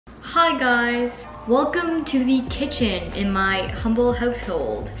Hi guys! Welcome to the kitchen in my humble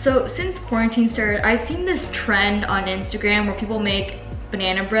household. So since quarantine started, I've seen this trend on Instagram where people make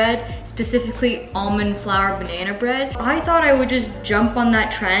banana bread, specifically almond flour banana bread. I thought I would just jump on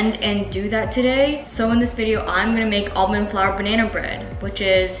that trend and do that today. So in this video, I'm gonna make almond flour banana bread, which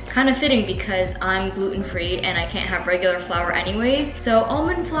is kind of fitting because I'm gluten-free and I can't have regular flour anyways. So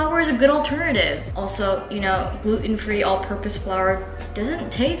almond flour is a good alternative. Also, you know, gluten-free all-purpose flour doesn't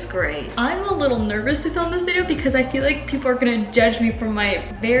taste great. I'm a little nervous to film this video because I feel like people are gonna judge me for my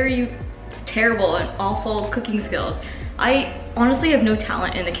very terrible and awful cooking skills. I honestly have no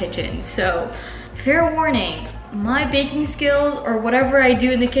talent in the kitchen, so fair warning, my baking skills or whatever I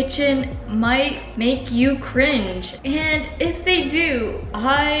do in the kitchen might make you cringe. And if they do,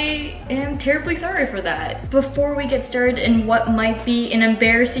 I am terribly sorry for that. Before we get started in what might be an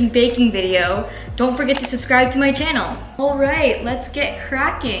embarrassing baking video, don't forget to subscribe to my channel. All right, let's get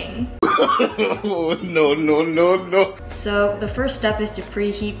cracking. No. So the first step is to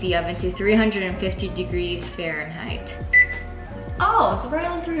preheat the oven to 350 degrees Fahrenheit. Oh, it's right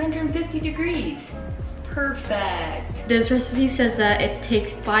on 350 degrees. Perfect. This recipe says that it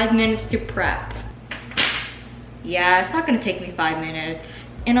takes 5 minutes to prep. Yeah, it's not gonna take me 5 minutes.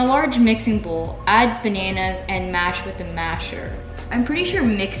 In a large mixing bowl, add bananas and mash with a masher. I'm pretty sure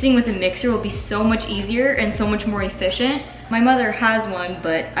mixing with a mixer will be so much easier and so much more efficient. My mother has one,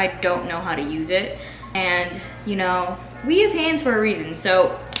 but I don't know how to use it. And, you know, we have hands for a reason,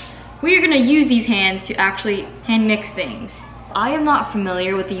 so we are gonna use these hands to actually hand mix things. I am not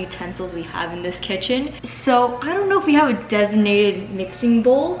familiar with the utensils we have in this kitchen, so I don't know if we have a designated mixing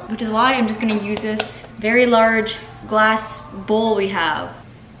bowl, which is why I'm just gonna use this very large glass bowl we have.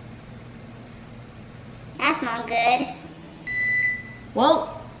 That's not good.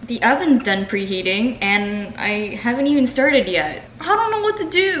 Well, the oven's done preheating and I haven't even started yet. I don't know what to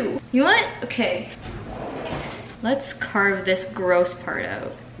do. You know what? Okay. Let's carve this gross part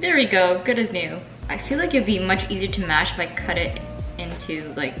out. There we go, good as new. I feel like it'd be much easier to mash if I cut it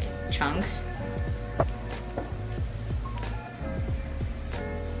into like chunks.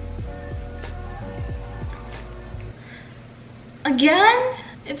 Again?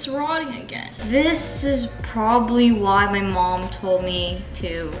 It's rotting again. This is probably why my mom told me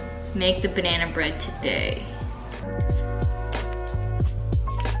to make the banana bread today.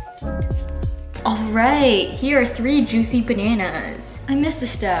 All right, here are 3 juicy bananas. I missed a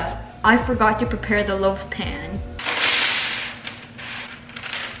step. I forgot to prepare the loaf pan.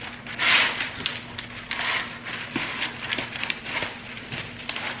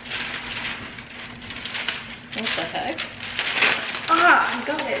 What the heck? Ah, I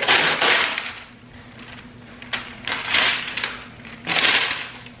got it.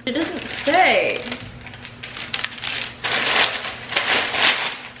 It doesn't stay.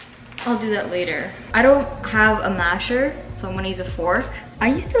 I'll do that later. I don't have a masher, so I'm gonna use a fork. I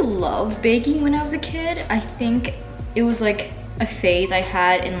used to love baking when I was a kid. I think it was like a phase I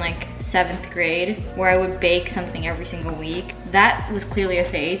had in like 7th grade where I would bake something every single week. That was clearly a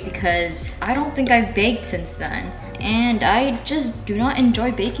phase because I don't think I've baked since then. And I just do not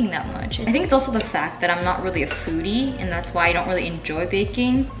enjoy baking that much. I think it's also the fact that I'm not really a foodie and that's why I don't really enjoy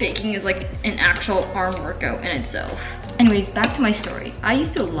baking. Baking is like an actual arm workout in itself. Anyways, back to my story. I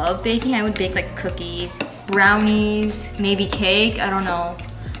used to love baking. I would bake like cookies, brownies, maybe cake, I don't know.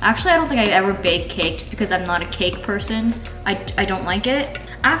 Actually, I don't think I've ever baked cake just because I'm not a cake person. I don't like it.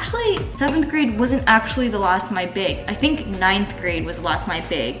 Actually, 7th grade wasn't actually the last time I baked. I think 9th grade was the last time I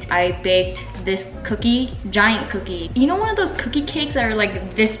baked. I baked this cookie, giant cookie. You know one of those cookie cakes that are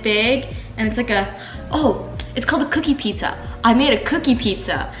like this big? And it's like it's called a cookie pizza. I made a cookie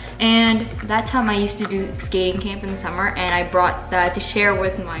pizza. And that time I used to do skating camp in the summer and I brought that to share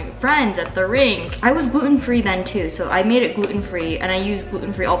with my friends at the rink. I was gluten-free then too, so I made it gluten-free and I used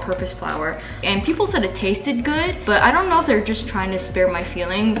gluten-free all-purpose flour. And people said it tasted good, but I don't know if they're just trying to spare my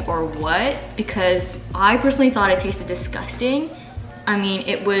feelings or what, because I personally thought it tasted disgusting. I mean,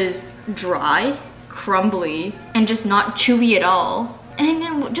 it was dry, crumbly, and just not chewy at all. And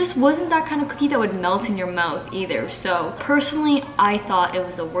it just wasn't that kind of cookie that would melt in your mouth either. So personally, I thought it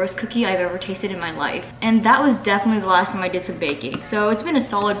was the worst cookie I've ever tasted in my life. And that was definitely the last time I did some baking. So it's been a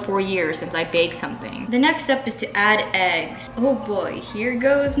solid 4 years since I baked something. The next step is to add eggs. Oh boy, here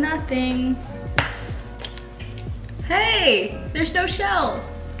goes nothing. Hey, there's no shells.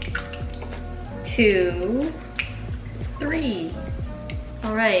 2, 3.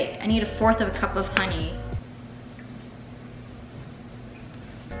 All right, I need 1/4 of a cup of honey.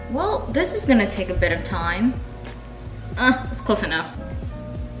 Well, this is gonna take a bit of time. It's close enough.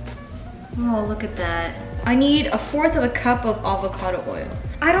 Oh, look at that. I need 1/4 of a cup of avocado oil.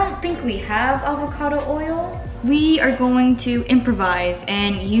 I don't think we have avocado oil. We are going to improvise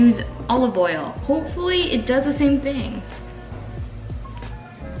and use olive oil. Hopefully it does the same thing.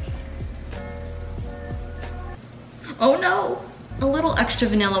 Oh no! A little extra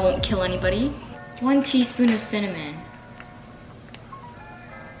vanilla won't kill anybody. 1 teaspoon of cinnamon.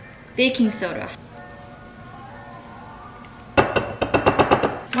 Baking soda.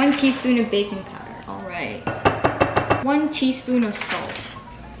 1 teaspoon of baking powder. All right. 1 teaspoon of salt.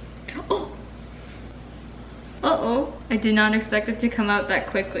 Oh. Uh-oh. I did not expect it to come out that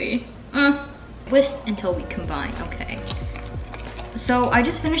quickly. Whisk until we combine. Okay. So I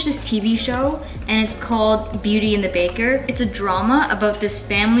just finished this TV show and it's called Beauty and the Baker. It's a drama about this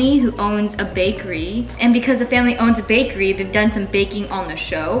family who owns a bakery. And because the family owns a bakery, they've done some baking on the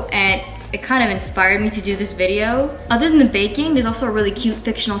show and it kind of inspired me to do this video. Other than the baking, there's also a really cute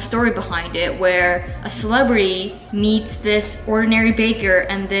fictional story behind it where a celebrity meets this ordinary baker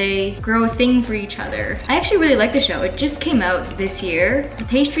and they grow a thing for each other. I actually really like the show. It just came out this year. The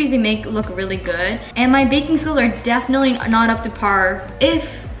pastries they make look really good and my baking skills are definitely not up to par if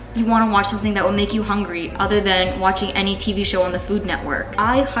you want to watch something that will make you hungry other than watching any TV show on the Food Network.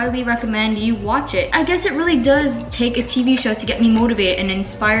 I highly recommend you watch it. I guess it really does take a TV show to get me motivated and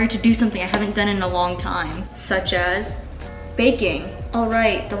inspired to do something I haven't done in a long time, such as baking. All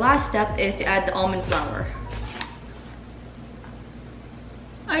right, the last step is to add the almond flour.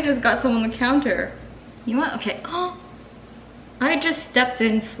 I just got some on the counter. You want? Okay. Oh, I just stepped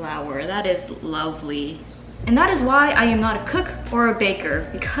in flour. That is lovely. And that is why I am not a cook or a baker,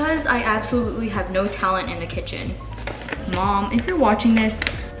 because I absolutely have no talent in the kitchen. Mom, if you're watching this,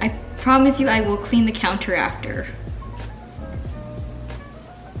 I promise you I will clean the counter after.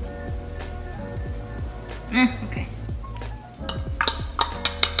 Okay.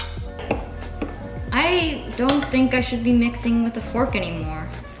 I don't think I should be mixing with a fork anymore.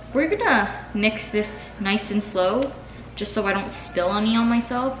 We're gonna mix this nice and slow, just so I don't spill any on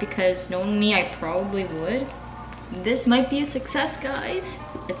myself, because knowing me, I probably would. This might be a success, guys.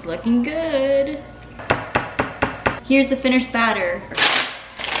 It's looking good. Here's the finished batter.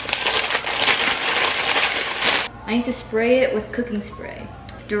 I need to spray it with cooking spray.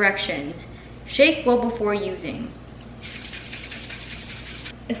 Directions: shake well before using.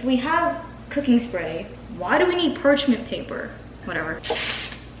 If we have cooking spray, why do we need parchment paper? Whatever.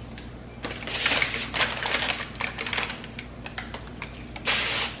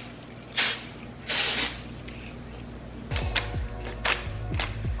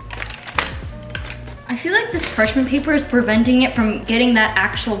 I feel like this parchment paper is preventing it from getting that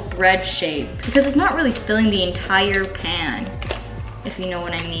actual bread shape because it's not really filling the entire pan, if you know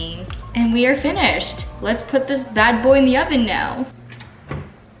what I mean. And we are finished. Let's put this bad boy in the oven now.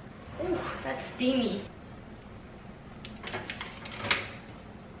 Ooh, that's steamy.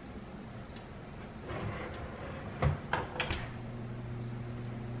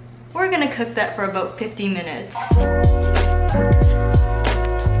 We're gonna cook that for about 50 minutes.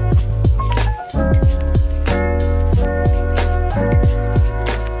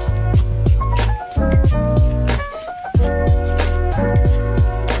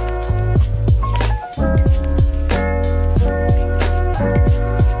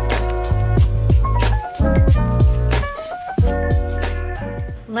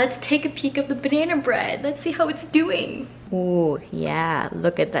 Let's take a peek of the banana bread. Let's see how it's doing. Oh yeah,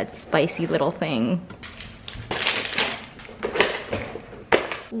 look at that spicy little thing.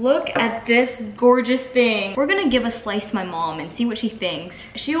 Look at this gorgeous thing. We're gonna give a slice to my mom and see what she thinks.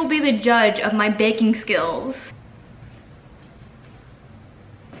 She will be the judge of my baking skills.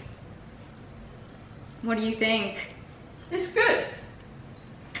 What do you think? It's good.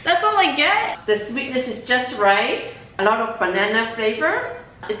 That's all I get? The sweetness is just right. A lot of banana flavor.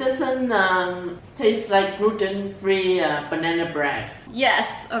 It doesn't taste like gluten-free banana bread. Yes,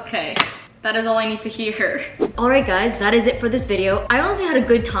 okay. That is all I need to hear. Alright guys, that is it for this video. I honestly had a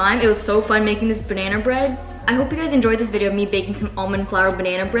good time. It was so fun making this banana bread. I hope you guys enjoyed this video of me baking some almond flour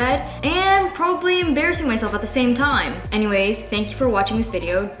banana bread and probably embarrassing myself at the same time. Anyways, thank you for watching this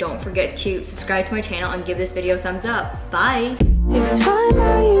video. Don't forget to subscribe to my channel and give this video a thumbs up. Bye! If it's fine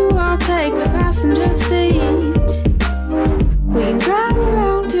by you, I'll take the passenger seat.